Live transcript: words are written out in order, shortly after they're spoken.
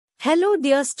Hello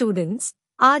dear students,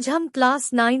 आज हम class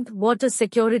 9th water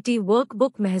security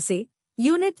workbook में से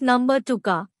यूनिट नंबर 2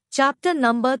 का chapter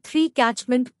number 3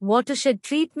 catchment watershed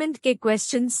treatment के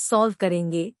क्वेश्चंस सॉल्व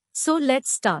करेंगे। So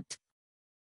let's start.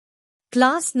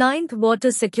 Class 9th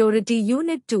water security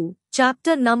unit 2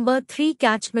 chapter number 3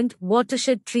 catchment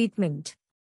watershed treatment.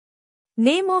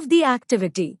 Name of the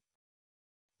activity: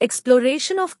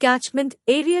 exploration of catchment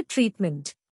area treatment.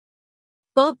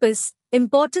 Purpose,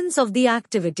 importance of the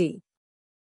activity.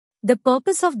 The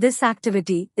purpose of this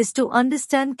activity is to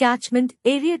understand catchment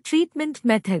area treatment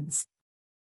methods.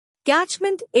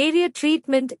 Catchment area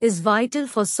treatment is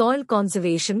vital for soil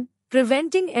conservation,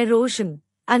 preventing erosion,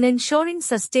 and ensuring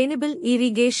sustainable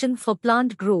irrigation for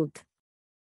plant growth.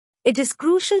 It is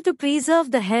crucial to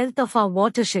preserve the health of our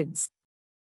watersheds.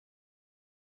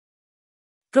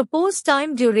 Proposed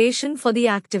time duration for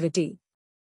the activity: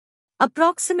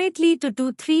 approximately 2 to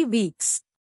 3 weeks.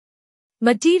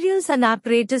 Materials and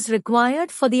apparatus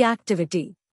required for the activity: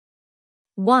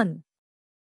 1.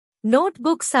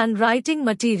 Notebooks and writing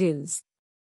materials.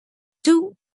 2.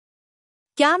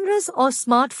 Cameras or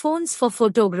smartphones for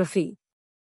photography.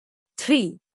 3.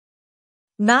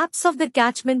 Maps of the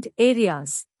catchment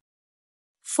areas.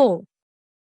 4.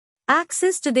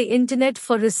 Access to the internet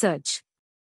for research.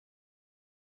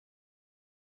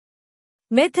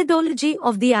 Methodology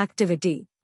of the activity: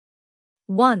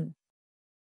 1.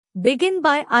 Begin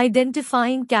by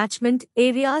identifying catchment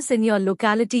areas in your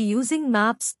locality using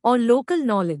maps or local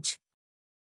knowledge.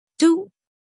 2.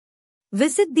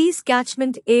 Visit these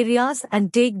catchment areas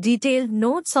and take detailed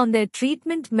notes on their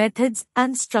treatment methods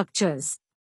and structures.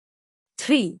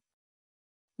 3.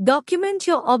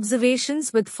 Document your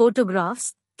observations with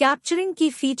photographs, capturing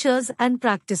key features and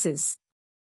practices.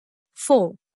 4.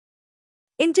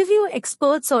 Interview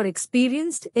experts or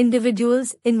experienced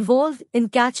individuals involved in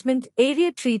catchment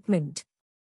area treatment.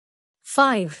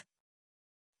 5.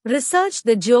 Research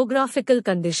the geographical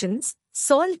conditions,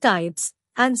 soil types,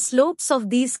 and slopes of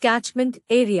these catchment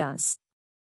areas.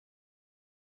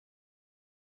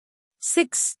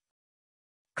 6.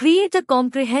 Create a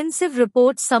comprehensive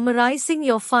report summarizing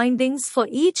your findings for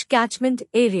each catchment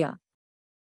area.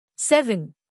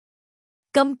 7.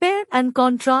 Compare and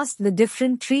contrast the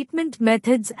different treatment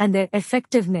methods and their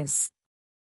effectiveness.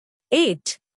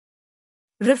 8.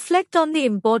 Reflect on the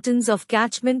importance of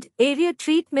catchment area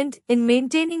treatment in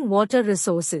maintaining water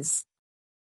resources.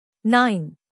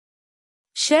 9.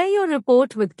 Share your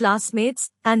report with classmates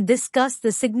and discuss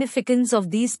the significance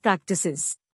of these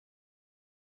practices.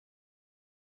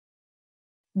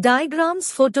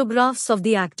 Diagrams, photographs of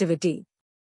the activity.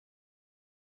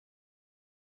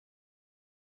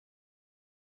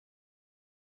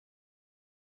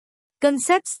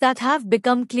 Concepts that have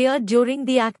become clear during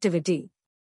the activity: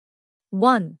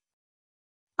 1.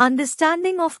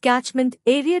 Understanding of catchment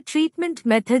area treatment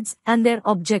methods and their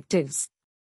objectives.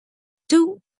 2.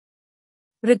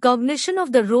 Recognition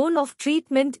of the role of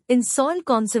treatment in soil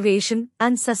conservation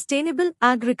and sustainable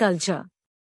agriculture.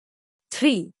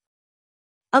 3.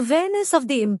 Awareness of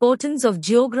the importance of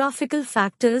geographical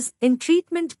factors in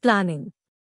treatment planning.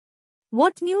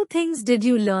 What new things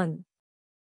did you learn?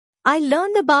 I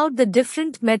learned about the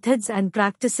different methods and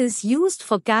practices used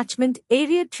for catchment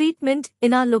area treatment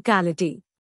in our locality.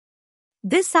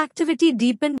 This activity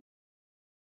deepened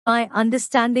my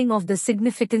understanding of the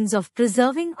significance of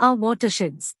preserving our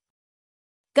watersheds.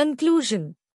 Conclusion: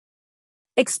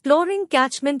 exploring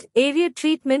catchment area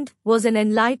treatment was an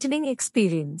enlightening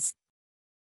experience.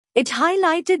 It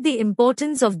highlighted the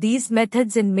importance of these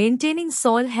methods in maintaining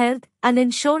soil health and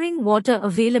ensuring water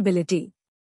availability.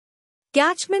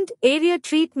 Catchment area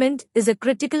treatment is a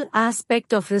critical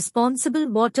aspect of responsible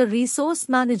water resource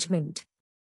management.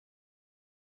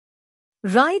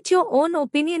 Write your own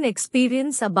opinion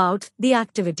experience about the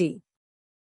activity.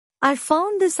 I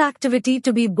found this activity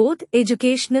to be both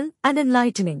educational and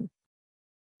enlightening.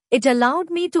 It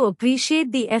allowed me to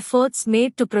appreciate the efforts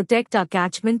made to protect our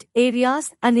catchment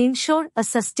areas and ensure a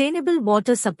sustainable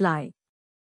water supply.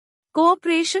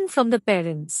 Cooperation from the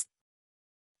parents.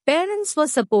 Parents were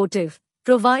supportive,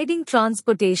 providing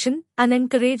transportation and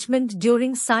encouragement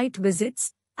during site visits,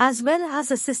 as well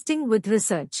as assisting with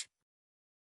research.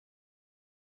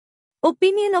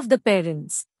 Opinion of the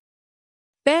parents.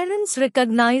 Parents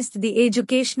recognized the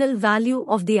educational value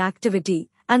of the activity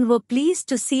and were pleased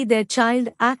to see their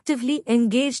child actively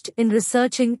engaged in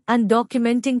researching and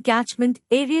documenting catchment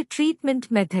area treatment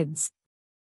methods.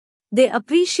 They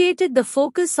appreciated the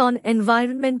focus on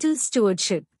environmental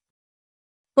stewardship.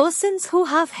 Persons who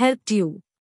have helped you.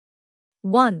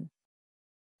 1.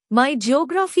 My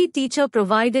geography teacher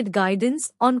provided guidance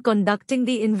on conducting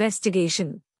the investigation.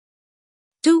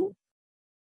 2.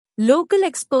 Local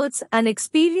experts and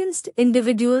experienced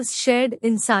individuals shared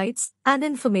insights and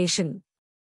information.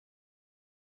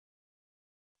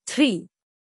 3.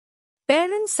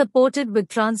 Parents supported with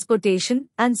transportation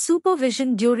and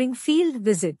supervision during field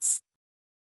visits.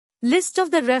 List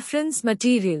of the reference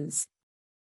materials.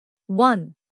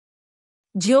 1.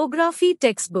 Geography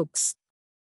textbooks.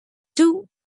 2.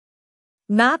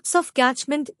 Maps of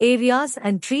catchment areas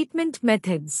and treatment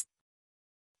methods.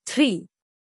 3.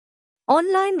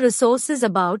 Online resources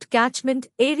about catchment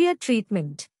area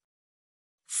treatment.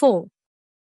 4.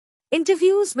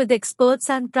 Interviews with experts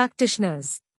and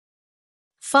practitioners.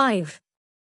 5.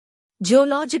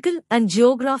 Geological and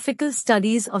geographical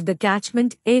studies of the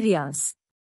catchment areas.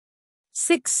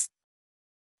 6.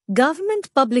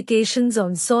 Government publications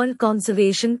on soil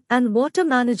conservation and water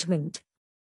management.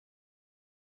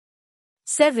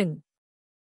 7.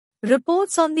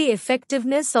 Reports on the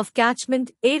effectiveness of catchment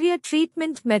area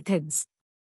treatment methods.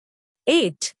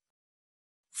 8.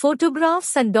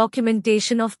 Photographs and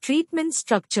documentation of treatment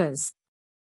structures.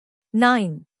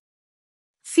 9.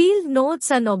 Field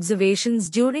notes and observations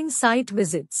during site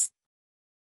visits.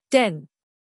 10.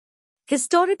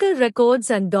 Historical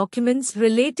records and documents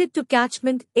related to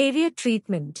catchment area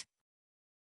treatment.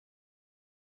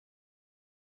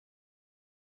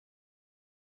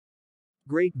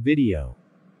 Great video.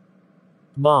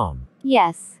 Mom.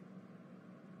 Yes.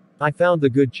 I found the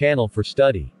good channel for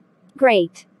study.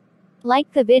 Great.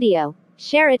 Like the video,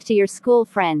 share it to your school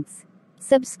friends.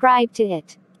 Subscribe to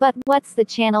it. But what's the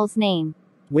channel's name?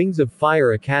 Wings of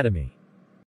Fire Academy.